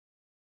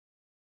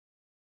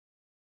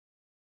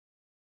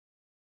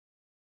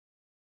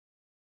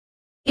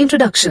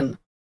Introduction.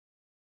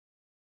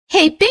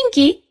 Hey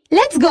Pinky,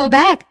 let's go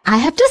back. I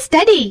have to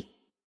study.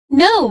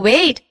 No,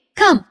 wait.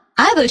 Come,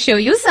 I will show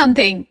you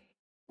something.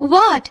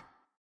 What?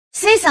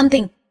 Say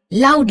something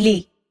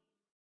loudly.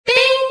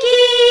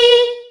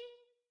 Pinky!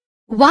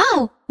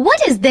 Wow,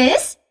 what is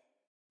this?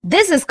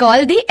 This is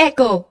called the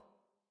echo.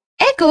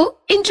 Echo?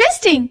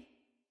 Interesting.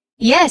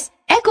 Yes,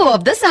 echo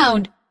of the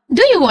sound.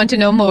 Do you want to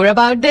know more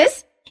about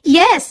this?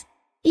 Yes.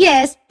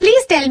 Yes,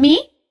 please tell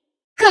me.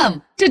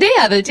 Come, today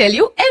I will tell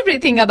you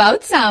everything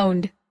about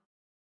sound.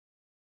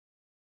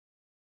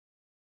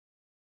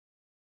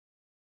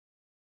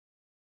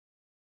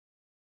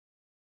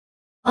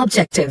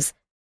 Objectives.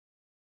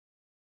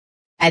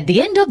 At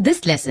the end of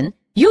this lesson,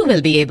 you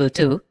will be able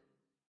to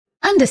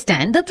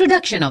understand the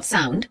production of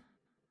sound,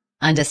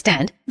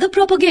 understand the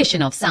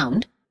propagation of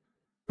sound,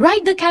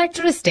 write the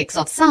characteristics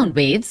of sound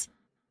waves,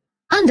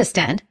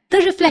 understand the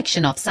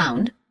reflection of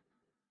sound,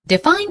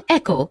 define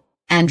echo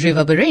and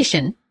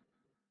reverberation,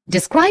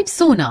 describe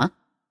sonar,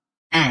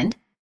 and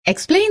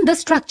explain the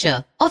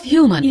structure of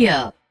human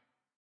ear.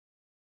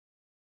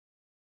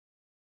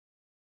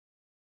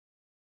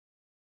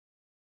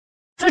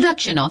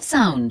 Production of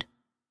sound.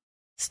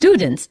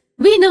 Students,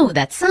 we know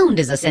that sound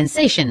is a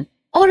sensation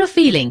or a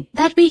feeling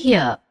that we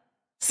hear.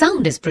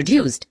 Sound is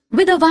produced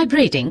with a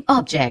vibrating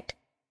object.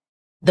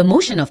 The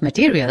motion of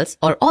materials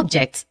or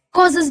objects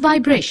causes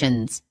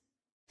vibrations.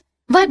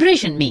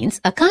 Vibration means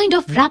a kind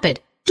of rapid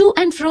to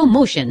and fro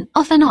motion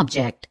of an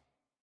object.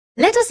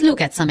 Let us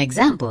look at some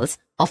examples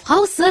of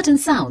how certain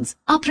sounds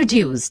are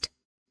produced.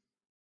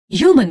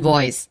 Human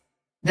voice.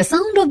 The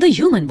sound of the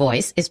human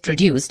voice is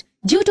produced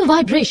due to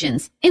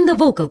vibrations in the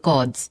vocal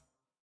cords.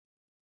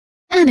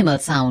 Animal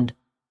sound.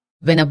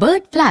 When a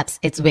bird flaps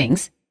its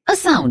wings, a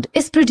sound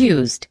is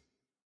produced.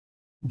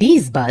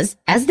 Bees buzz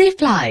as they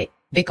fly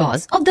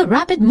because of the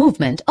rapid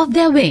movement of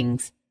their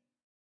wings.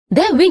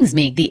 Their wings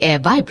make the air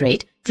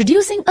vibrate,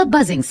 producing a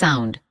buzzing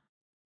sound.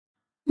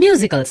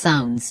 Musical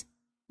sounds.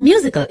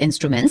 Musical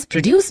instruments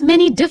produce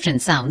many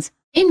different sounds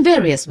in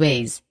various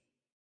ways.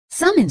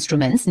 Some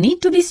instruments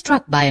need to be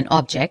struck by an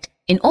object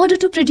in order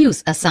to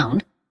produce a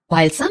sound,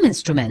 while some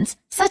instruments,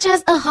 such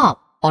as a harp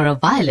or a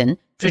violin,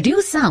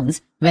 produce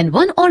sounds when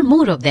one or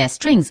more of their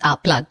strings are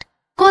plucked,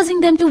 causing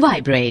them to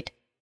vibrate.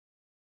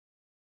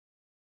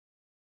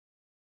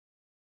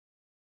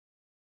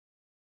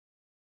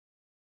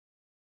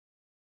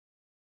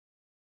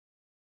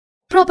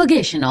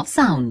 Propagation of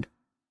sound.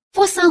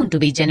 For sound to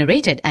be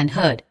generated and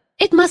heard,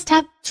 it must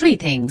have three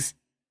things.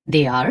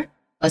 They are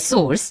a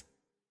source,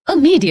 a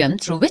medium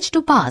through which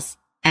to pass,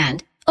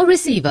 and a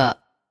receiver.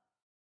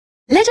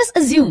 Let us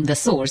assume the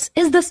source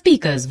is the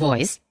speaker's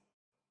voice.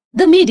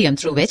 The medium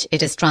through which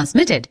it is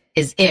transmitted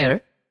is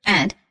air,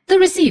 and the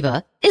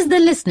receiver is the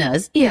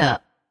listener's ear.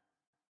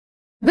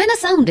 When a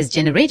sound is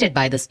generated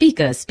by the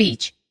speaker's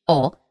speech,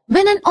 or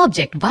when an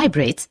object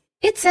vibrates,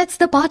 it sets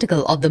the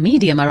particle of the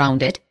medium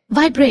around it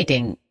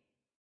vibrating.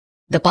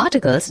 The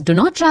particles do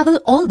not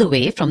travel all the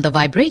way from the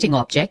vibrating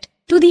object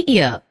to the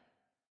ear.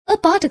 A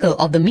particle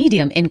of the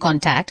medium in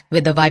contact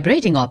with the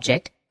vibrating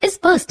object is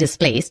first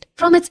displaced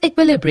from its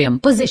equilibrium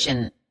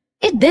position.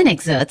 It then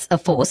exerts a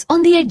force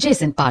on the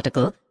adjacent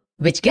particle,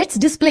 which gets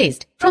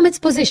displaced from its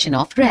position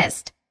of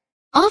rest.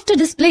 After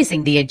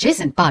displacing the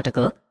adjacent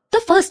particle,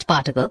 the first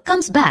particle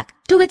comes back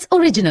to its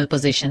original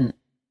position.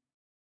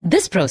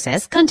 This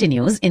process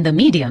continues in the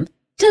medium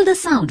till the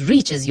sound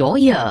reaches your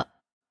ear.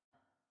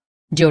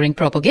 During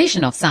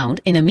propagation of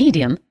sound in a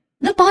medium,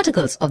 the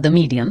particles of the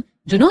medium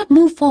do not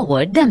move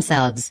forward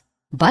themselves,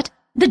 but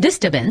the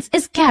disturbance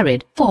is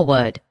carried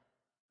forward.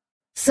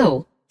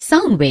 So,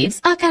 sound waves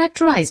are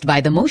characterized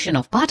by the motion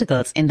of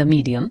particles in the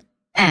medium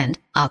and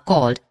are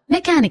called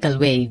mechanical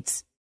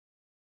waves.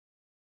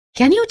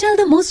 Can you tell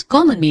the most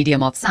common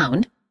medium of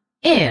sound?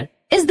 Air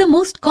is the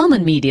most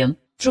common medium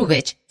through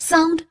which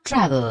sound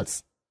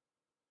travels.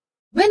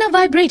 When a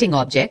vibrating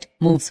object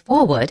moves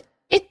forward,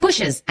 it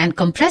pushes and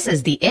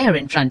compresses the air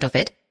in front of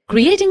it,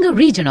 creating a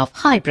region of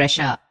high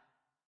pressure.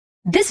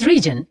 This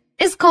region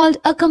is called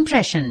a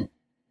compression.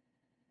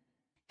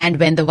 And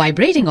when the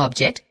vibrating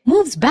object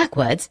moves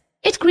backwards,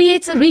 it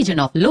creates a region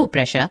of low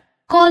pressure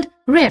called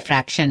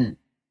rarefaction.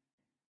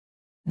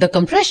 The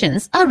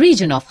compressions are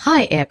regions of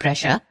high air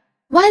pressure,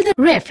 while the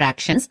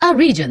rarefactions are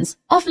regions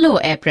of low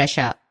air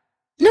pressure.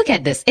 Look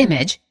at this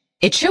image.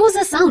 It shows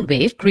a sound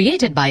wave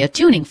created by a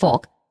tuning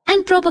fork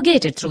and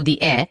propagated through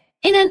the air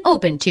in an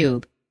open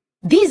tube.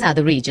 These are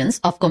the regions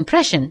of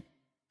compression,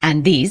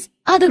 and these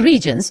are the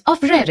regions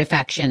of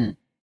rarefaction.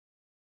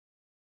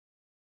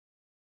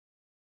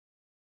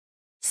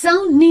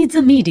 Sound needs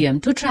a medium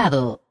to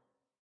travel.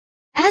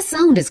 As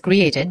sound is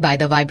created by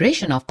the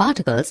vibration of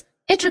particles,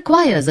 it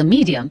requires a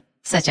medium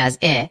such as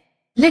air,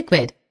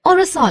 liquid, or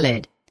a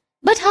solid.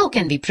 But how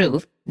can we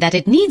prove that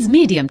it needs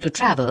medium to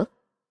travel?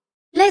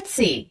 Let's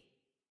see.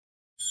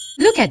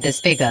 Look at this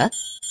figure.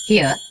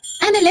 Here,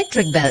 an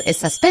electric bell is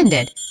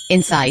suspended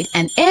inside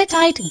an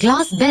airtight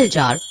glass bell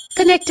jar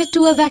connected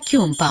to a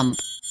vacuum pump.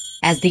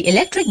 As the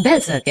electric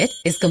bell circuit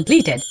is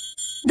completed,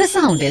 the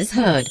sound is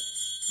heard.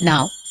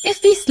 Now,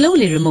 If we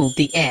slowly remove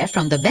the air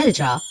from the bell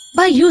jar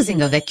by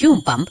using a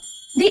vacuum pump,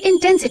 the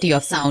intensity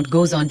of sound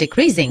goes on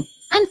decreasing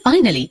and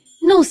finally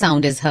no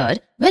sound is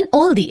heard when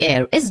all the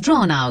air is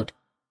drawn out.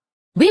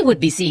 We would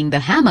be seeing the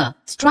hammer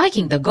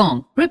striking the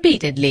gong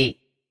repeatedly.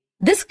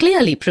 This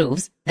clearly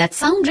proves that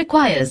sound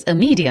requires a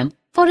medium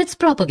for its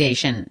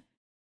propagation.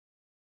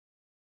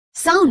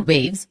 Sound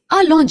waves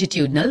are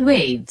longitudinal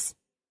waves.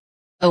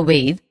 A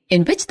wave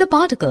in which the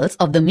particles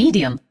of the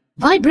medium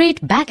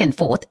vibrate back and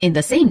forth in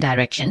the same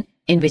direction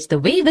in which the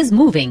wave is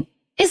moving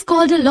is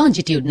called a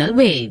longitudinal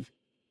wave.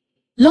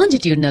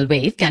 Longitudinal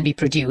wave can be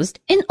produced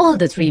in all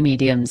the three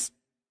mediums: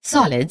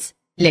 solids,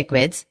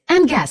 liquids,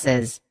 and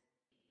gases.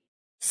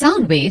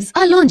 Sound waves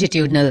are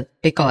longitudinal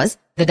because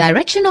the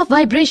direction of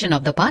vibration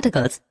of the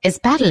particles is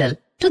parallel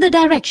to the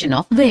direction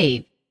of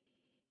wave.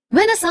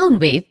 When a sound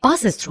wave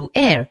passes through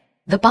air,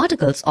 the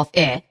particles of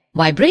air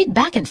vibrate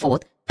back and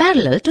forth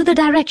parallel to the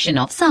direction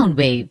of sound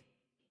wave.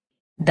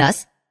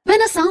 Thus,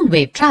 when a sound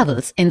wave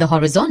travels in the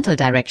horizontal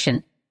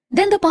direction,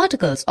 then the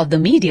particles of the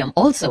medium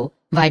also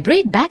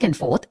vibrate back and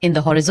forth in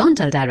the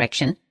horizontal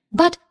direction,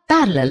 but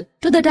parallel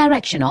to the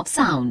direction of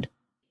sound.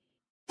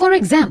 For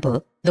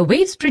example, the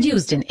waves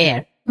produced in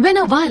air when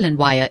a violin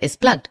wire is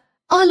plugged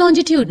are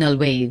longitudinal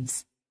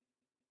waves.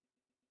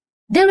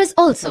 There is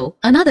also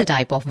another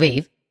type of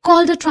wave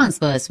called a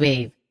transverse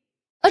wave.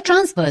 A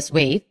transverse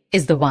wave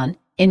is the one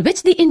in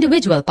which the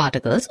individual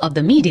particles of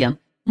the medium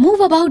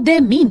move about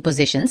their mean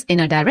positions in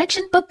a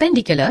direction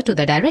perpendicular to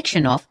the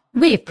direction of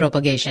wave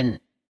propagation.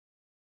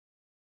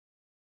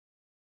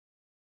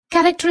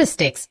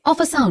 Characteristics of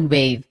a sound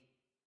wave.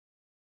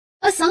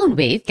 A sound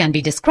wave can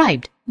be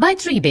described by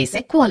three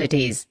basic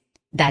qualities,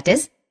 that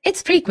is,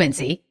 its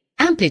frequency,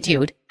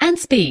 amplitude, and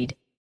speed.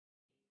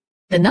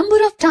 The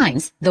number of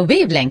times the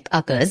wavelength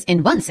occurs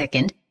in 1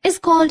 second is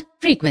called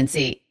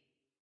frequency.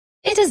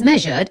 It is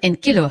measured in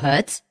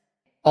kilohertz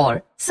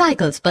or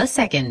cycles per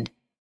second.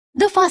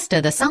 The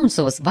faster the sound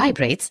source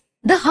vibrates,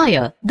 the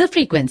higher the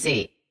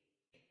frequency.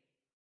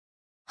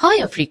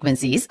 Higher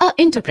frequencies are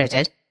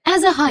interpreted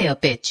as a higher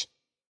pitch.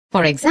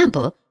 For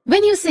example,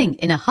 when you sing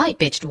in a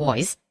high-pitched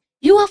voice,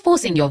 you are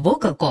forcing your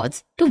vocal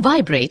cords to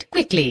vibrate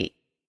quickly.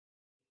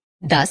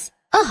 Thus,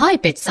 a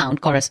high-pitched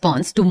sound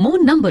corresponds to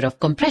more number of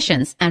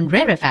compressions and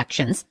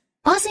rarefactions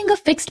passing a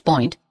fixed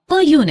point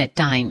per unit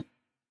time.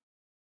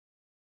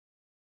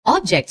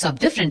 Objects of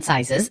different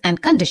sizes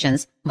and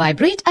conditions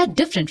vibrate at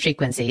different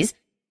frequencies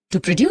to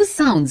produce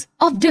sounds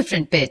of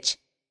different pitch.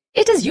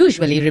 It is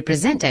usually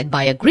represented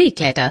by a Greek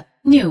letter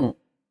nu.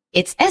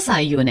 Its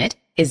SI unit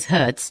is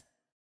hertz.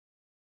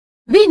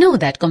 We know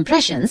that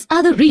compressions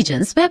are the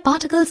regions where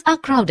particles are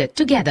crowded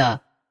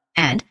together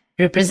and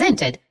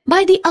represented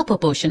by the upper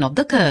portion of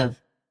the curve.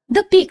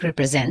 The peak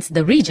represents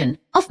the region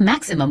of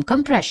maximum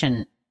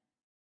compression.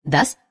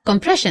 Thus,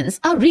 compressions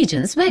are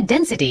regions where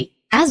density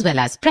as well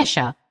as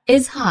pressure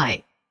is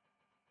high.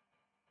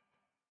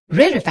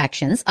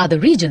 Rarefactions are the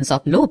regions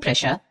of low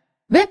pressure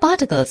where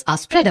particles are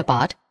spread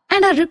apart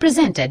and are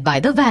represented by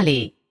the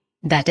valley,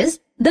 that is,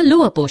 the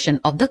lower portion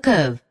of the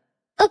curve.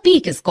 A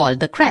peak is called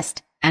the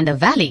crest and a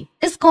valley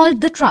is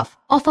called the trough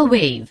of a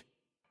wave.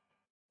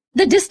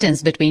 The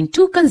distance between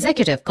two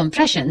consecutive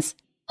compressions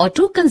or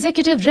two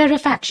consecutive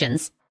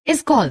rarefactions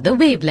is called the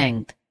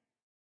wavelength.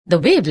 The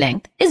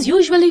wavelength is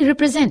usually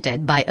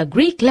represented by a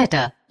Greek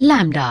letter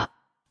lambda.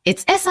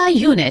 Its SI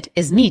unit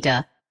is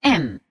meter,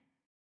 m.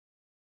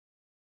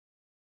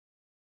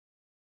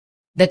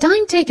 The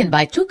time taken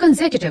by two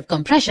consecutive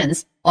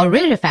compressions or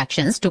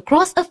rarefactions to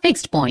cross a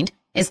fixed point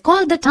is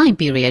called the time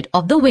period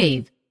of the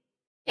wave.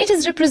 It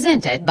is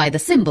represented by the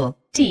symbol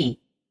t.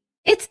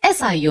 Its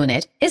SI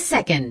unit is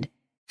second.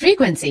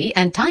 Frequency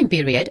and time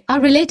period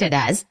are related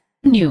as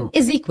nu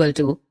is equal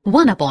to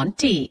 1 upon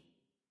t.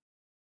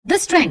 The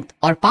strength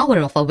or power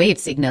of a wave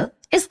signal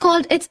is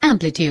called its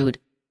amplitude,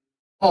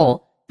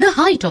 or the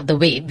height of the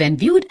wave when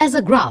viewed as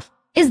a graph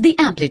is the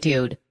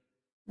amplitude.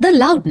 The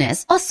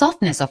loudness or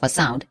softness of a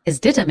sound is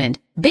determined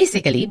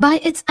basically by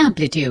its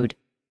amplitude.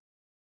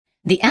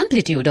 The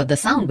amplitude of the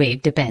sound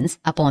wave depends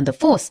upon the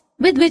force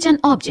with which an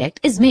object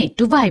is made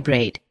to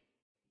vibrate.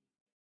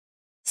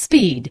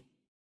 Speed.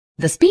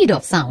 The speed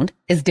of sound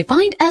is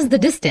defined as the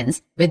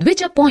distance with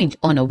which a point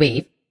on a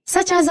wave,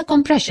 such as a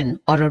compression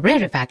or a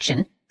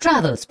rarefaction,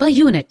 travels per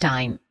unit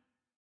time.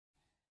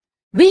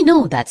 We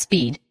know that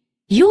speed,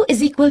 u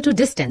is equal to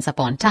distance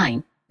upon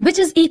time, which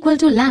is equal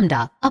to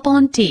lambda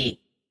upon t.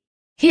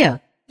 Here,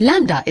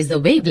 lambda is the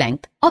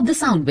wavelength of the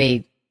sound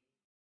wave.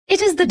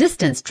 It is the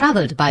distance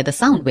travelled by the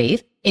sound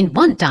wave in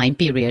one time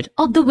period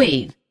of the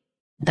wave.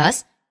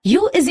 Thus,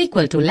 u is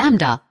equal to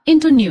lambda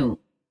into nu.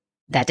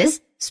 That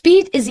is,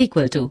 speed is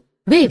equal to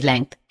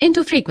wavelength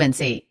into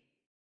frequency.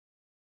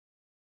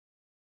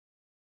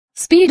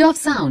 Speed of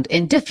sound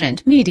in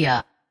different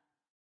media.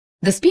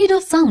 The speed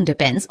of sound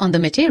depends on the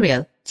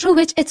material through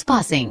which it's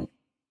passing.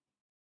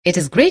 It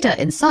is greater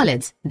in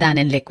solids than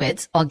in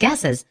liquids or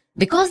gases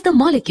because the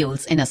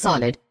molecules in a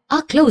solid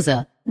are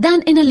closer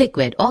than in a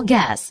liquid or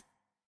gas.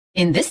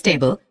 In this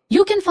table,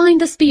 you can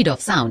find the speed of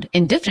sound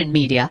in different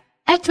media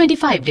at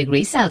 25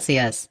 degrees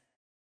Celsius.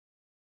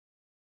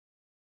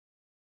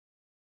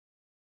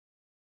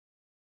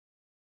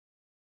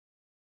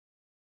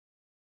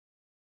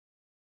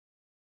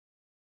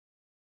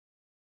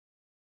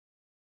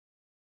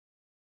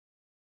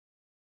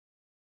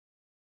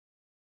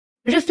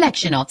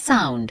 Reflection of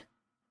sound.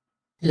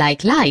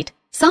 Like light,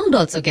 sound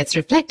also gets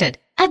reflected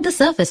at the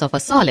surface of a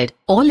solid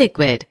or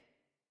liquid.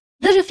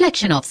 The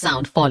reflection of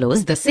sound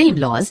follows the same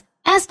laws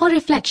as for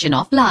reflection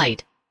of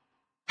light.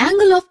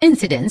 Angle of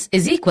incidence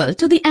is equal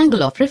to the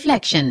angle of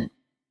reflection.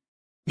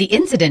 The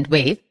incident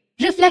wave,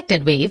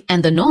 reflected wave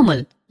and the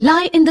normal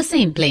lie in the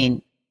same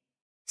plane.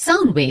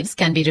 Sound waves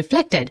can be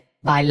reflected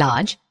by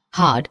large,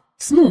 hard,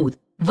 smooth,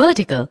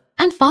 vertical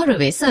and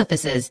faraway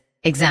surfaces.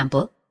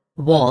 Example,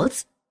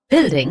 walls,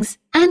 buildings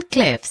and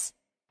cliffs.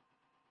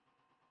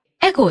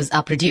 Echoes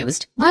are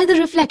produced by the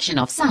reflection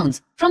of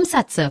sounds from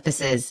such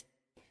surfaces.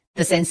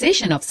 The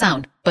sensation of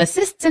sound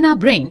persists in our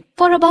brain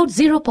for about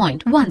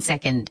 0.1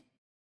 second.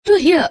 To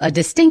hear a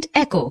distinct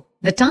echo,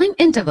 the time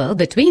interval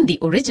between the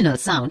original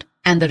sound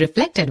and the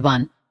reflected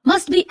one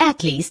must be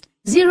at least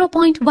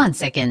 0.1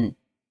 second.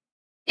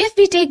 If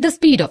we take the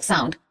speed of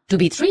sound to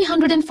be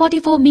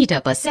 344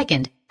 meters per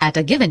second at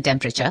a given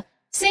temperature,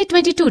 say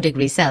 22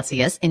 degrees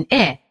Celsius in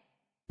air,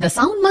 the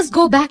sound must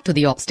go back to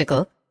the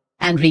obstacle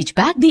and reach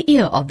back the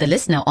ear of the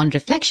listener on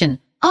reflection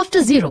after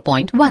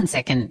 0.1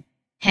 second.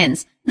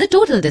 Hence, the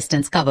total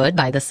distance covered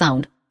by the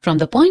sound from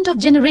the point of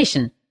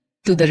generation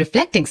to the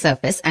reflecting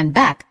surface and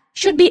back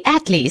should be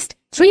at least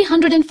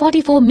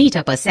 344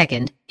 meters per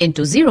second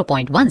into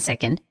 0.1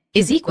 second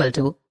is equal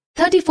to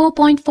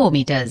 34.4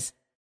 meters.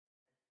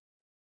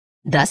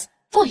 Thus,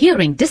 for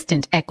hearing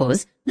distant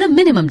echoes, the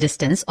minimum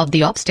distance of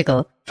the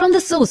obstacle from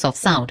the source of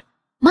sound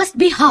must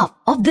be half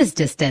of this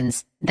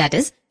distance, that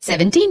is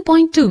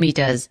 17.2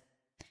 meters.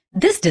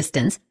 This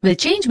distance will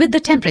change with the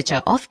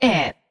temperature of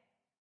air.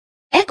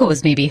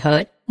 Echoes may be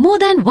heard more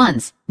than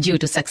once due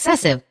to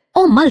successive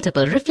or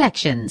multiple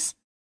reflections.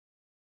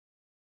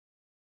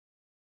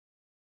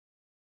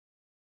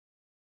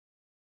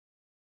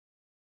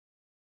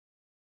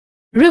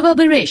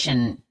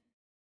 Reverberation.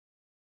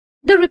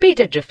 The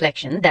repeated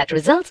reflection that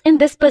results in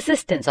this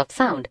persistence of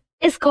sound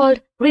is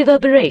called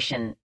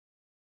reverberation.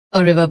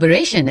 A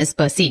reverberation is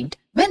perceived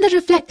when the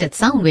reflected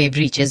sound wave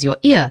reaches your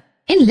ear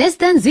in less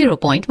than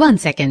 0.1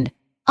 second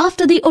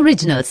after the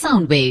original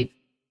sound wave.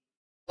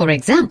 For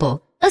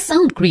example, a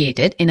sound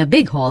created in a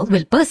big hall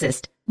will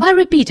persist by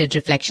repeated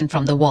reflection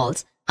from the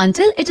walls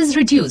until it is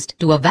reduced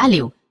to a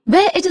value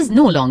where it is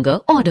no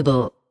longer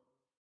audible.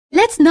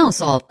 Let's now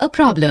solve a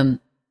problem.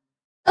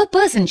 A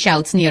person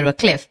shouts near a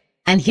cliff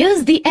and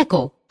hears the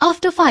echo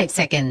after 5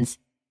 seconds.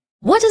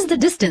 What is the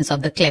distance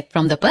of the cliff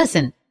from the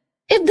person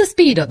if the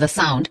speed of the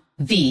sound,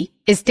 v,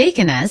 is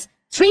taken as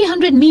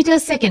 300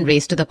 meters second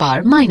raised to the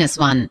power minus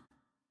 1?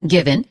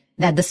 Given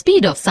that the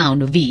speed of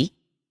sound, v,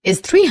 is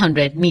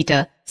 300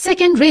 meter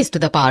second raised to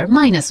the power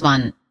minus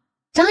 1.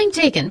 Time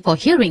taken for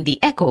hearing the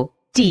echo,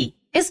 t,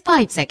 is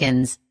 5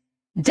 seconds.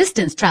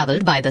 Distance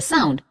travelled by the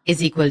sound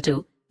is equal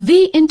to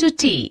v into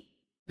t,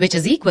 which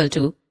is equal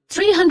to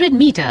 300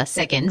 meter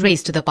second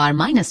raised to the power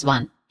minus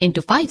 1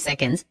 into 5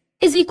 seconds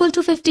is equal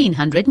to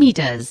 1500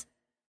 meters.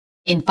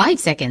 In 5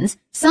 seconds,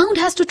 sound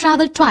has to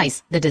travel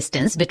twice the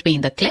distance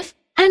between the cliff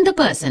and the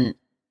person.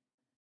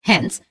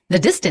 Hence, the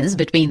distance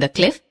between the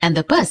cliff and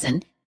the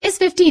person is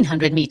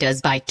 1500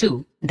 meters by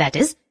 2, that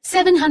is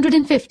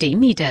 750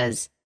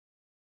 meters.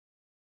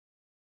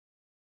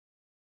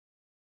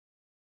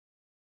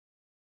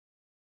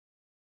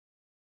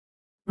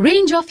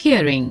 Range of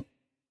hearing.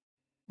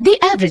 The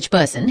average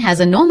person has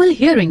a normal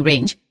hearing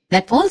range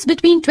that falls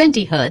between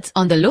 20 Hz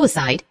on the low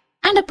side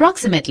and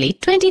approximately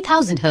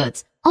 20,000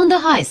 Hz on the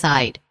high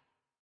side.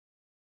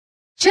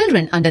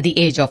 Children under the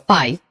age of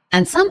 5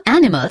 and some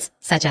animals,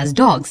 such as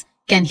dogs,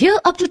 can hear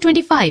up to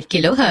 25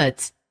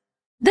 kHz.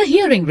 The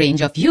hearing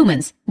range of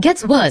humans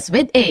gets worse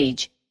with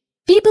age.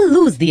 People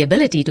lose the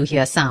ability to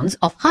hear sounds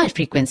of high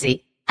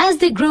frequency as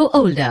they grow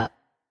older.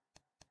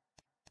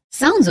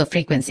 Sounds of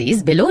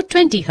frequencies below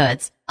 20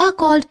 Hz are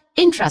called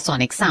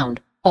infrasonic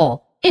sound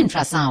or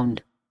infrasound.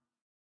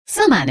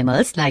 Some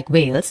animals like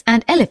whales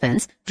and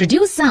elephants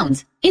produce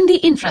sounds in the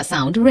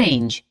infrasound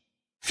range.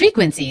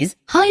 Frequencies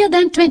higher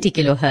than 20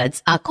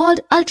 kHz are called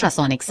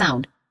ultrasonic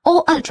sound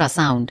or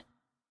ultrasound.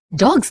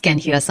 Dogs can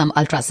hear some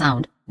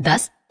ultrasound,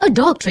 thus a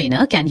dog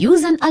trainer can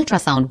use an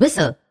ultrasound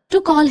whistle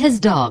to call his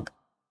dog.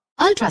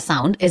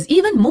 Ultrasound is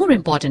even more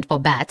important for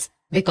bats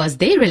because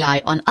they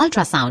rely on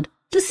ultrasound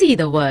to see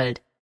the world.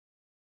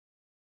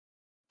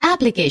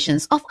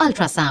 Applications of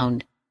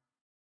ultrasound.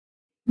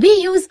 We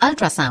use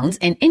ultrasounds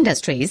in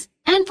industries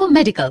and for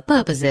medical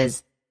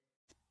purposes.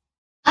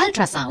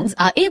 Ultrasounds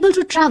are able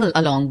to travel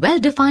along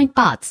well-defined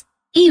paths,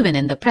 even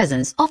in the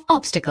presence of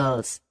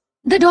obstacles.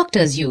 The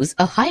doctors use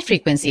a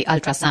high-frequency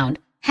ultrasound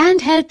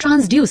handheld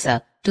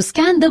transducer to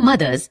scan the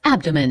mother's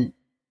abdomen.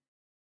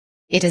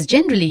 It is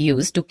generally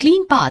used to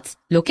clean parts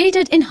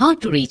located in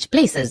hard-to-reach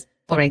places,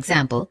 for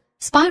example,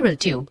 spiral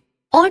tube,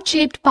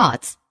 odd-shaped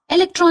parts,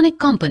 electronic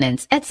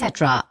components,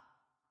 etc.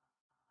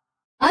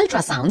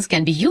 Ultrasounds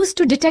can be used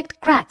to detect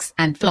cracks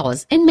and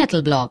flaws in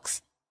metal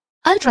blocks.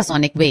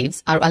 Ultrasonic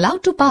waves are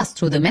allowed to pass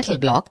through the metal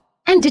block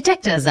and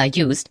detectors are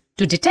used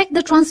to detect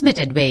the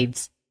transmitted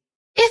waves.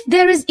 If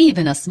there is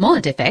even a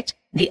small defect,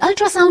 the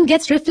ultrasound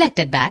gets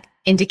reflected back,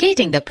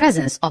 indicating the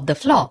presence of the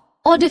flaw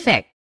or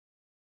defect.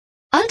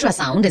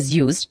 Ultrasound is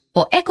used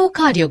for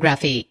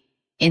echocardiography.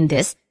 In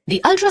this,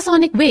 the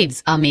ultrasonic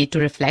waves are made to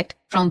reflect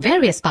from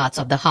various parts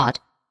of the heart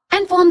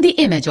and form the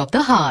image of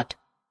the heart.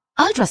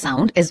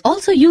 Ultrasound is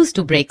also used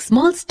to break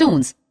small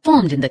stones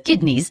formed in the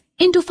kidneys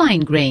into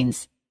fine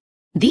grains.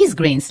 These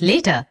grains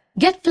later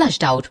get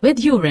flushed out with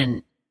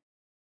urine.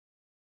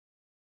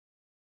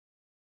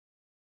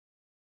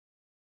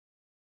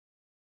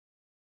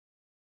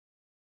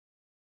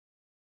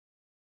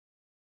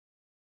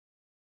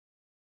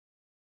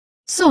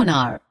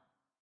 Sonar.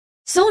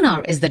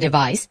 Sonar is the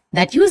device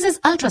that uses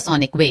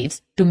ultrasonic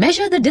waves to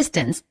measure the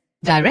distance,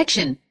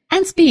 direction,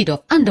 and speed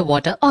of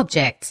underwater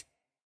objects.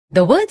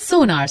 The word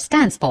sonar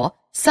stands for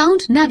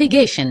sound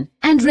navigation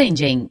and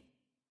ranging.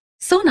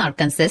 Sonar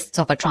consists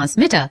of a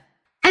transmitter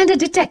and a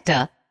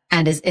detector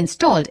and is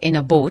installed in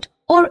a boat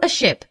or a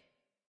ship.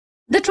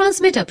 The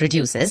transmitter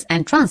produces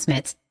and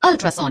transmits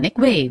ultrasonic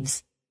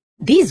waves.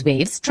 These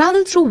waves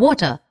travel through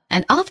water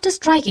and after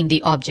striking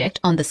the object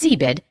on the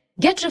seabed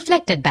get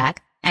reflected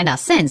back and are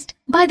sensed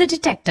by the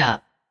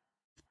detector.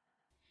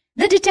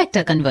 The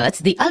detector converts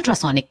the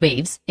ultrasonic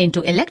waves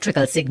into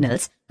electrical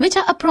signals which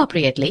are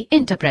appropriately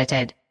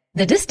interpreted.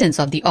 The distance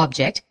of the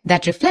object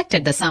that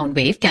reflected the sound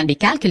wave can be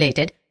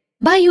calculated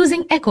by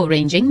using echo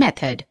ranging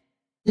method.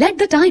 Let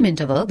the time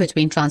interval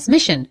between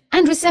transmission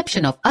and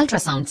reception of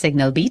ultrasound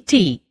signal be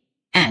t,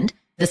 and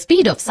the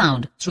speed of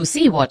sound through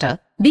seawater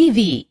be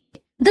v.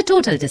 The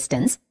total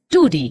distance,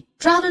 2d,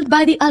 traveled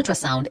by the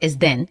ultrasound is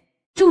then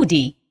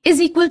 2d is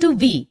equal to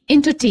v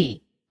into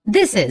t.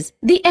 This is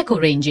the echo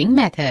ranging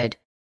method.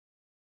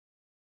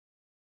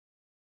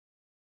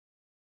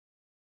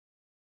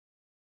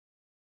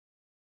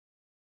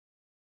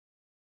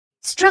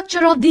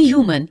 Structure of the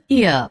human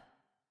ear.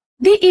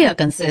 The ear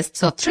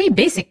consists of three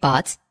basic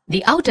parts: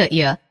 the outer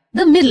ear,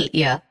 the middle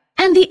ear,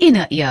 and the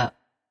inner ear.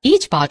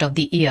 Each part of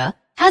the ear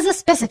has a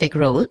specific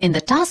role in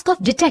the task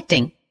of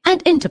detecting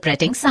and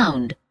interpreting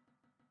sound.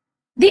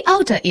 The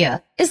outer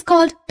ear is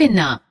called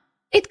pinna.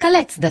 It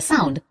collects the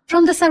sound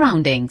from the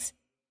surroundings.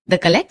 The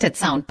collected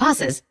sound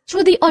passes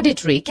through the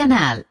auditory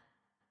canal.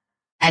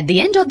 At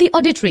the end of the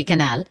auditory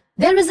canal,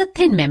 there is a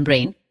thin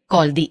membrane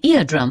called the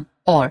eardrum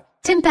or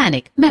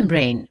tympanic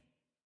membrane.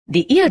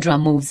 The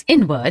eardrum moves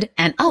inward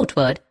and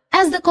outward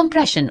as the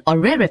compression or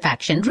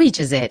rarefaction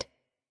reaches it.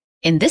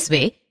 In this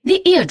way,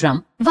 the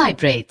eardrum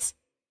vibrates.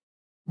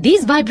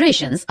 These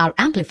vibrations are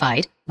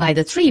amplified by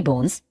the three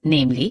bones,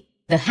 namely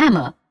the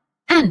hammer,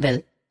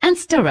 anvil, and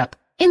stirrup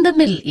in the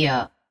middle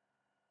ear.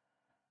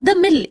 The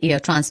middle ear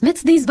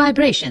transmits these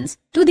vibrations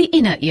to the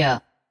inner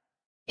ear.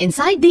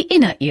 Inside the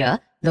inner ear,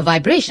 the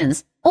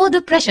vibrations or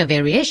the pressure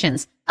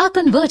variations are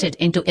converted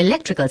into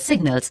electrical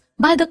signals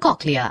by the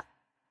cochlea.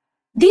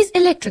 These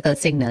electrical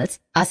signals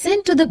are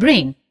sent to the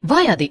brain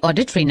via the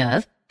auditory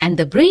nerve, and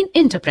the brain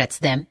interprets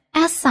them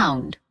as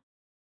sound.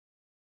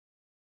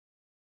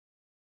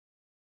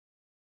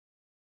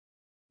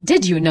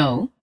 Did you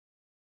know?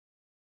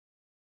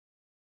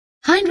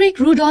 Heinrich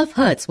Rudolf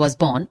Hertz was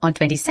born on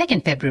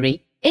 22nd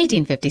February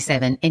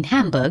 1857 in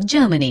Hamburg,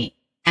 Germany,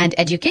 and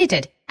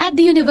educated at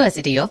the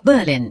University of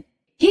Berlin.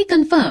 He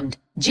confirmed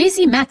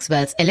J.C.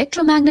 Maxwell's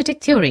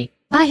electromagnetic theory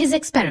by his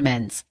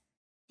experiments.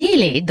 He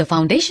laid the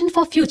foundation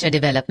for future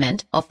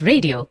development of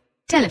radio,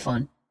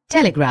 telephone,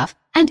 telegraph,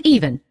 and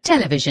even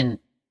television.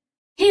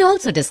 He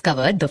also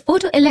discovered the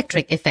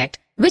photoelectric effect,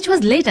 which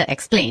was later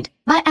explained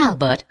by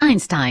Albert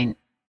Einstein.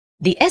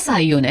 The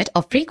SI unit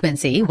of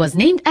frequency was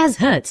named as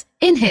Hertz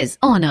in his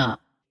honor.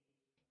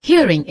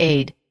 Hearing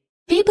aid.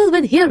 People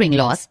with hearing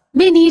loss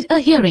may need a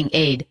hearing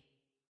aid.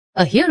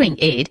 A hearing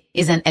aid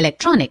is an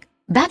electronic,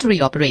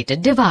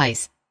 battery-operated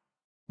device.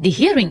 The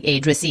hearing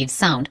aid receives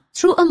sound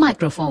through a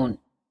microphone.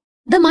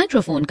 The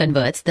microphone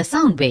converts the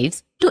sound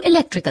waves to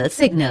electrical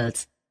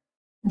signals.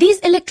 These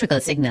electrical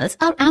signals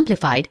are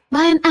amplified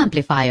by an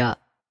amplifier.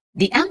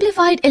 The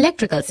amplified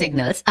electrical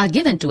signals are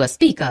given to a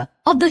speaker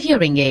of the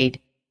hearing aid.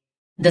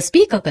 The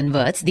speaker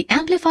converts the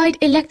amplified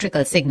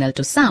electrical signal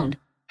to sound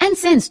and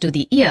sends to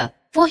the ear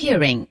for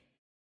hearing.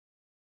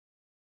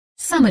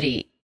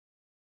 Summary.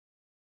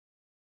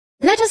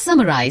 Let us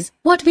summarize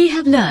what we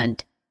have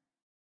learned.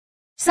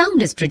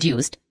 Sound is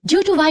produced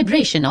due to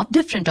vibration of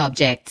different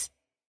objects.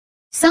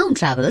 Sound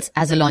travels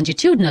as a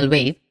longitudinal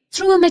wave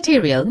through a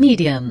material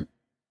medium.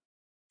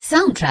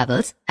 Sound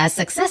travels as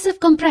successive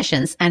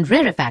compressions and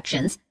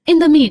rarefactions in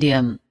the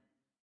medium.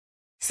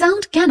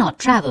 Sound cannot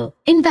travel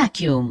in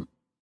vacuum.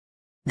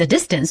 The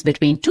distance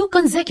between two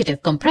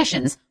consecutive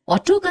compressions or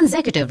two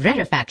consecutive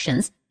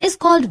rarefactions is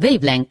called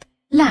wavelength,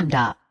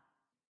 lambda.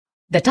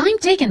 The time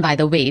taken by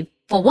the wave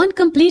for one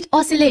complete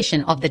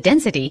oscillation of the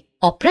density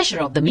or pressure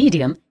of the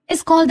medium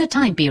is called the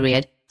time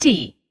period,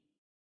 t.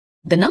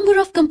 The number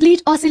of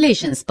complete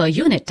oscillations per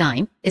unit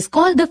time is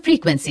called the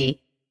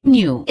frequency,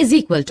 nu is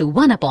equal to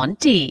 1 upon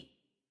t.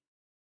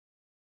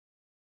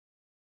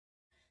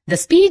 The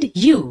speed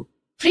u,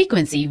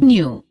 frequency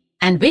nu,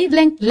 and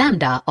wavelength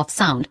lambda of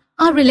sound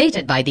are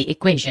related by the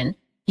equation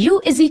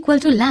u is equal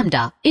to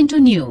lambda into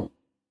nu.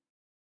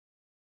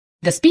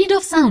 The speed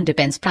of sound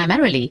depends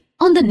primarily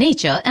on the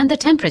nature and the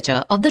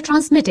temperature of the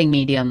transmitting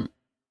medium.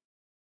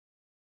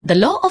 The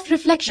law of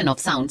reflection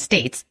of sound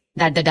states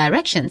that the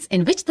directions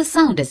in which the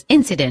sound is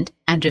incident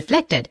and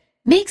reflected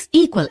makes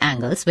equal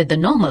angles with the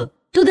normal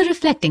to the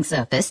reflecting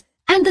surface,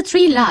 and the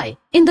three lie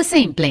in the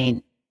same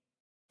plane.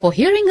 For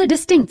hearing a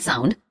distinct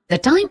sound, the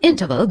time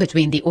interval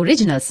between the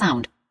original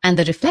sound and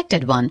the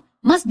reflected one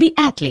must be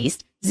at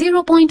least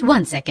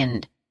 0.1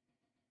 second.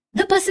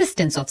 The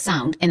persistence of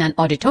sound in an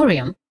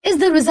auditorium is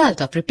the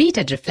result of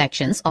repeated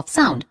reflections of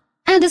sound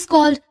and is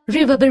called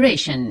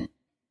reverberation.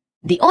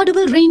 The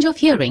audible range of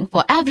hearing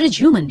for average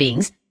human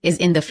beings is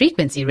in the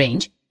frequency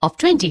range of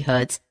 20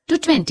 Hz to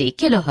 20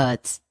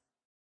 kHz.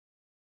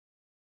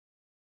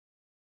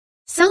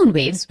 Sound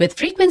waves with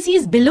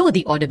frequencies below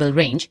the audible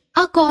range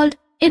are called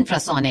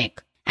infrasonic,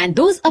 and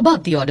those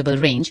above the audible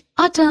range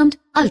are termed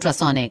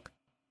ultrasonic.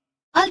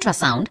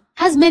 Ultrasound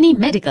has many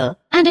medical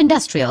and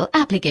industrial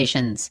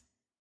applications.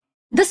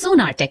 The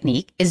sonar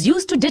technique is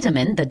used to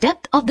determine the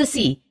depth of the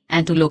sea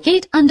and to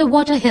locate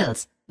underwater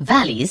hills,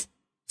 valleys,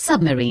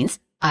 submarines,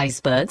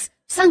 icebergs,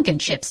 sunken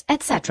ships,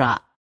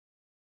 etc.